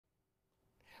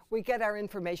We get our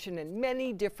information in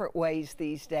many different ways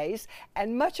these days,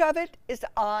 and much of it is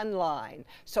online.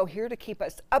 So here to keep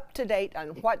us up to date on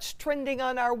what's trending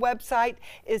on our website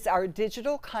is our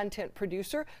digital content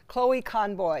producer, Chloe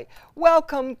Conboy.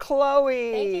 Welcome,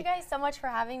 Chloe. Thank you guys so much for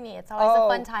having me. It's always a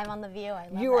fun time on The View. I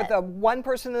love You are it. the one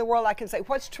person in the world I can say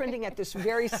what's trending at this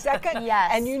very second,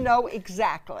 Yes. and you know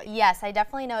exactly. Yes, I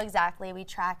definitely know exactly. We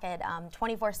track it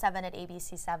 24/7 at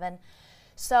ABC7.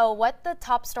 So what the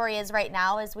top story is right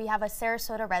now is we have a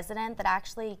Sarasota resident that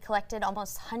actually collected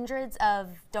almost hundreds of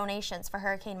donations for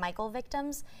Hurricane Michael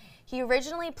victims. He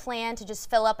originally planned to just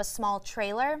fill up a small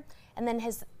trailer, and then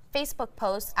his Facebook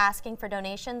post asking for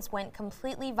donations went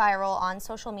completely viral on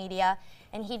social media,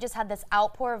 and he just had this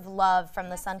outpour of love from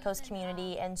the Suncoast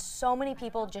community, and so many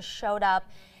people just showed up,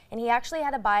 and he actually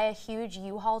had to buy a huge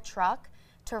U-Haul truck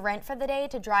to rent for the day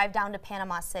to drive down to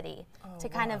Panama City to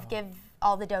kind of give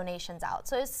all the donations out.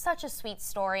 So it's such a sweet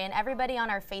story, and everybody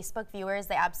on our Facebook viewers,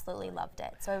 they absolutely loved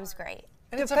it. So it was great.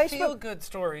 And it's a feel-good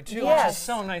story, too, which is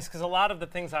so nice, because a lot of the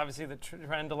things, obviously, that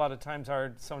trend a lot of times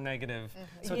are so negative.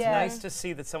 So it's nice to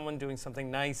see that someone doing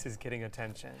something nice is getting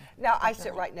attention. Now, I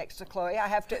sit right next to Chloe. I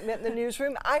have to admit, in the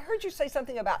newsroom, I heard you say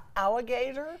something about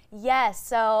alligator. Yes,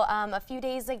 so a few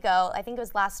days ago, I think it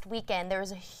was last weekend, there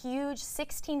was a huge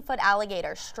 16-foot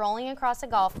alligator strolling across a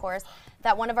golf course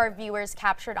that one of our viewers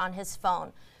captured on his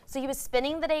phone. So he was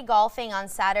spending the day golfing on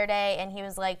Saturday, and he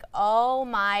was like, oh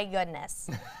my goodness.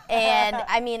 And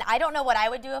I mean, I don't know what I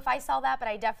would do if I saw that, but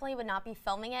I definitely would not be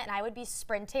filming it, and I would be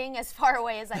sprinting as far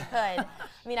away as I could.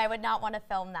 I mean, I would not want to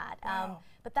film that.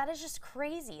 But that is just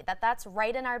crazy that that's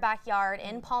right in our backyard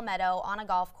in Palmetto on a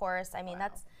golf course. I mean,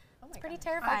 that's pretty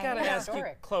terrifying. I gotta ask you,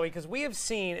 Chloe, because we have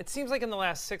seen, it seems like in the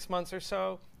last 6 months or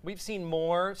so, we've seen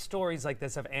more stories like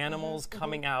this of animals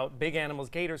coming out, big animals,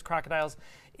 gators, crocodiles.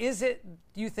 Is it,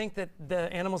 do you think that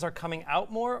the animals are coming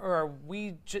out more, or are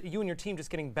we, you and your team, just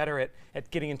getting better at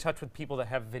getting in touch with people that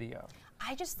have video?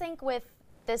 I just think with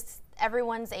this,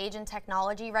 everyone's age and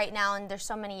technology right now, and there's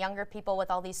so many younger people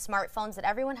with all these smartphones that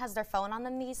everyone has their phone on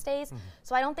them these days.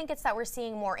 So I don't think it's that we're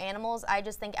seeing more animals. I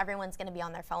just think everyone's going to be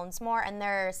on their phones more, and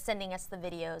they're sending us the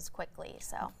videos quickly.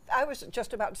 So I was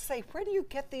just about to say, where do you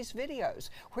get these videos?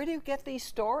 Where do you get these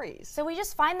stories? So we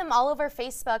just find them all over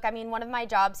Facebook. I mean, one of my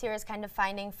jobs here is kind of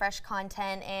finding fresh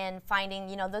content and finding,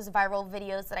 you know, those viral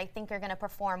videos that I think are going to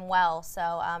perform well.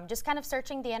 So just kind of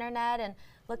searching the internet and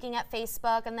looking at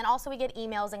Facebook, and then also we get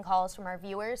emails and calls from our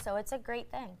viewers, so it's a great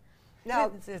thing.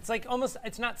 Now, it's like almost,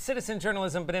 it's not citizen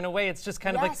journalism, but in a way it's just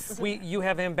kind of like you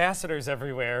have ambassadors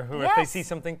everywhere who if they see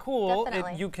something cool,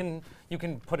 you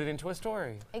can put it into a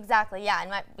story. Exactly, yeah,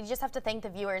 and we just have to thank the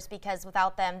viewers, because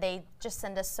without them, they just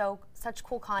send us such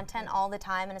cool content all the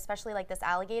time, and especially like this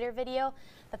alligator video,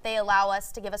 that they allow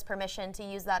us to give us permission to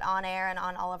use that on air and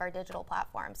on all of our digital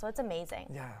platforms. So it's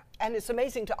amazing. Yeah, and it's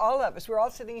amazing to all of us. We're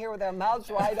all sitting here with our mouths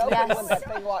wide open when that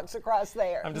thing walks across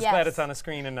there. I'm just glad it's on a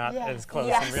screen and not as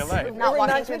close in real life. Not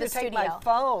walking through me the to take studio. my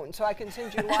phone so I can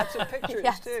send you lots of pictures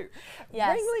too.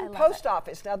 Yes, Ringling Post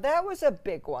Office, now that was a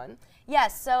big one.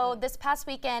 Yes, so this past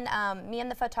weekend, me and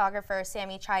the photographer,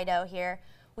 Sammy Chido here,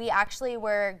 we actually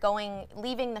were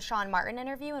leaving the Sean Martin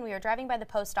interview, and we were driving by the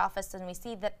post office, and we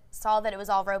saw that it was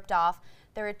all roped off.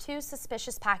 There were 2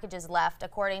 suspicious packages left,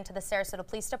 according to the Sarasota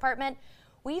Police Department.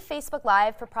 We Facebook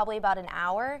Live for probably about an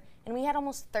hour, and we had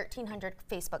almost 1,300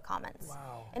 Facebook comments.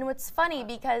 Wow. And what's funny,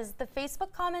 because the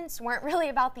Facebook comments weren't really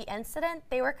about the incident,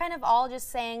 they were kind of all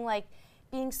just saying, like,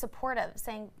 being supportive,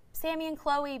 saying, Sammy and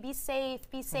Chloe, be safe,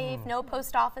 no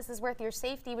post office is worth your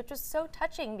safety, which was so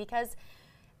touching, because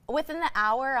within the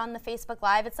hour on the Facebook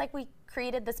Live, it's like we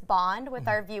created this bond with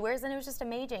our viewers, and it was just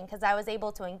amazing, because I was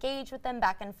able to engage with them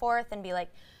back and forth and be like,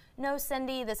 no,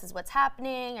 Cindy, this is what's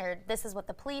happening, or this is what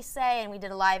the police say, and we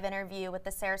did a live interview with the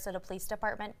Sarasota Police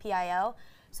Department, PIO.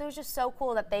 So it was just so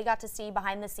cool that they got to see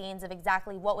behind the scenes of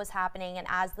exactly what was happening and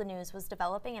as the news was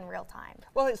developing in real time.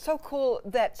 Well, it's so cool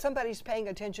that somebody's paying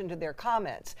attention to their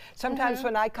comments. Sometimes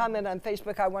when I comment on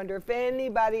Facebook, I wonder if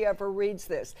anybody ever reads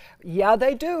this. Yeah,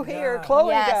 they do here.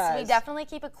 Chloe does. Yes, we definitely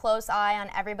keep a close eye on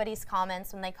everybody's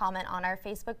comments when they comment on our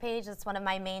Facebook page. That's one of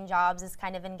my main jobs, is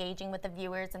kind of engaging with the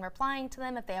viewers and replying to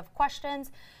them if they have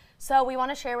questions. So we want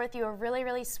to share with you a really,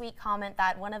 really sweet comment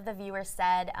that one of the viewers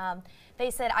said. They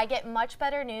said, I get much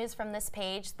better news from this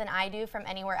page than I do from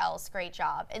anywhere else. Great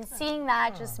job. And seeing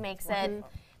that just makes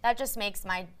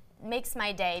makes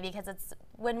my day, because it's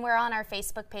when we're on our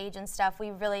Facebook page and stuff,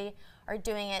 we really are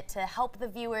doing it to help the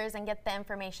viewers and get the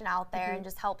information out there and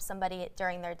just help somebody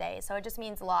during their day. So it just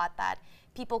means a lot that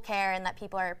people care and that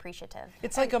people are appreciative.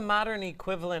 It's like a modern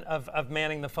equivalent of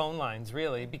manning the phone lines,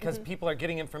 really, because people are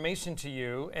getting information to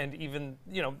you, and even,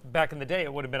 you know, back in the day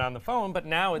it would have been on the phone, but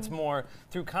now it's more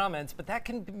through comments, but that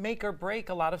can make or break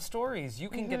a lot of stories. You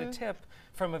can get a tip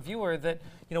from a viewer that,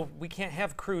 you know, we can't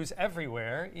have crews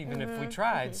everywhere, even if we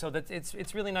tried, so that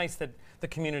it's really nice that the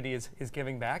community is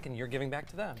giving back and you're giving back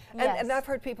to them. And I've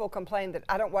heard people complain that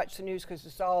I don't watch the news because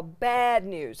it's all bad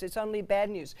news. It's only bad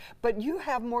news. But you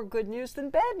have more good news than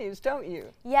bad news, don't you?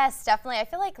 Yes, definitely. I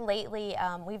feel like lately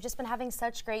we've just been having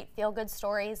such great feel-good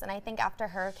stories, and I think after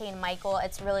Hurricane Michael,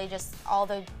 it's really just all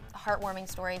the heartwarming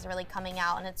stories really coming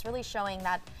out, and it's really showing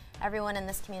that everyone in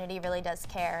this community really does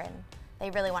care, and they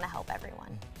really want to help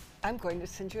everyone. I'm going to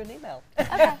send you an email.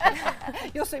 Okay.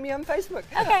 You'll see me on Facebook.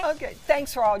 Okay. Okay.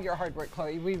 Thanks for all your hard work,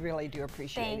 Chloe. We really do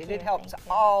appreciate Thank it. you, It helps thank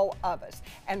you. all of us.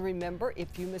 And remember,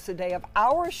 if you miss a day of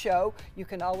our show, you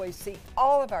can always see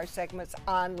all of our segments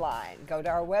online. Go to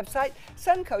our website,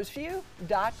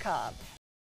 suncoastview.com.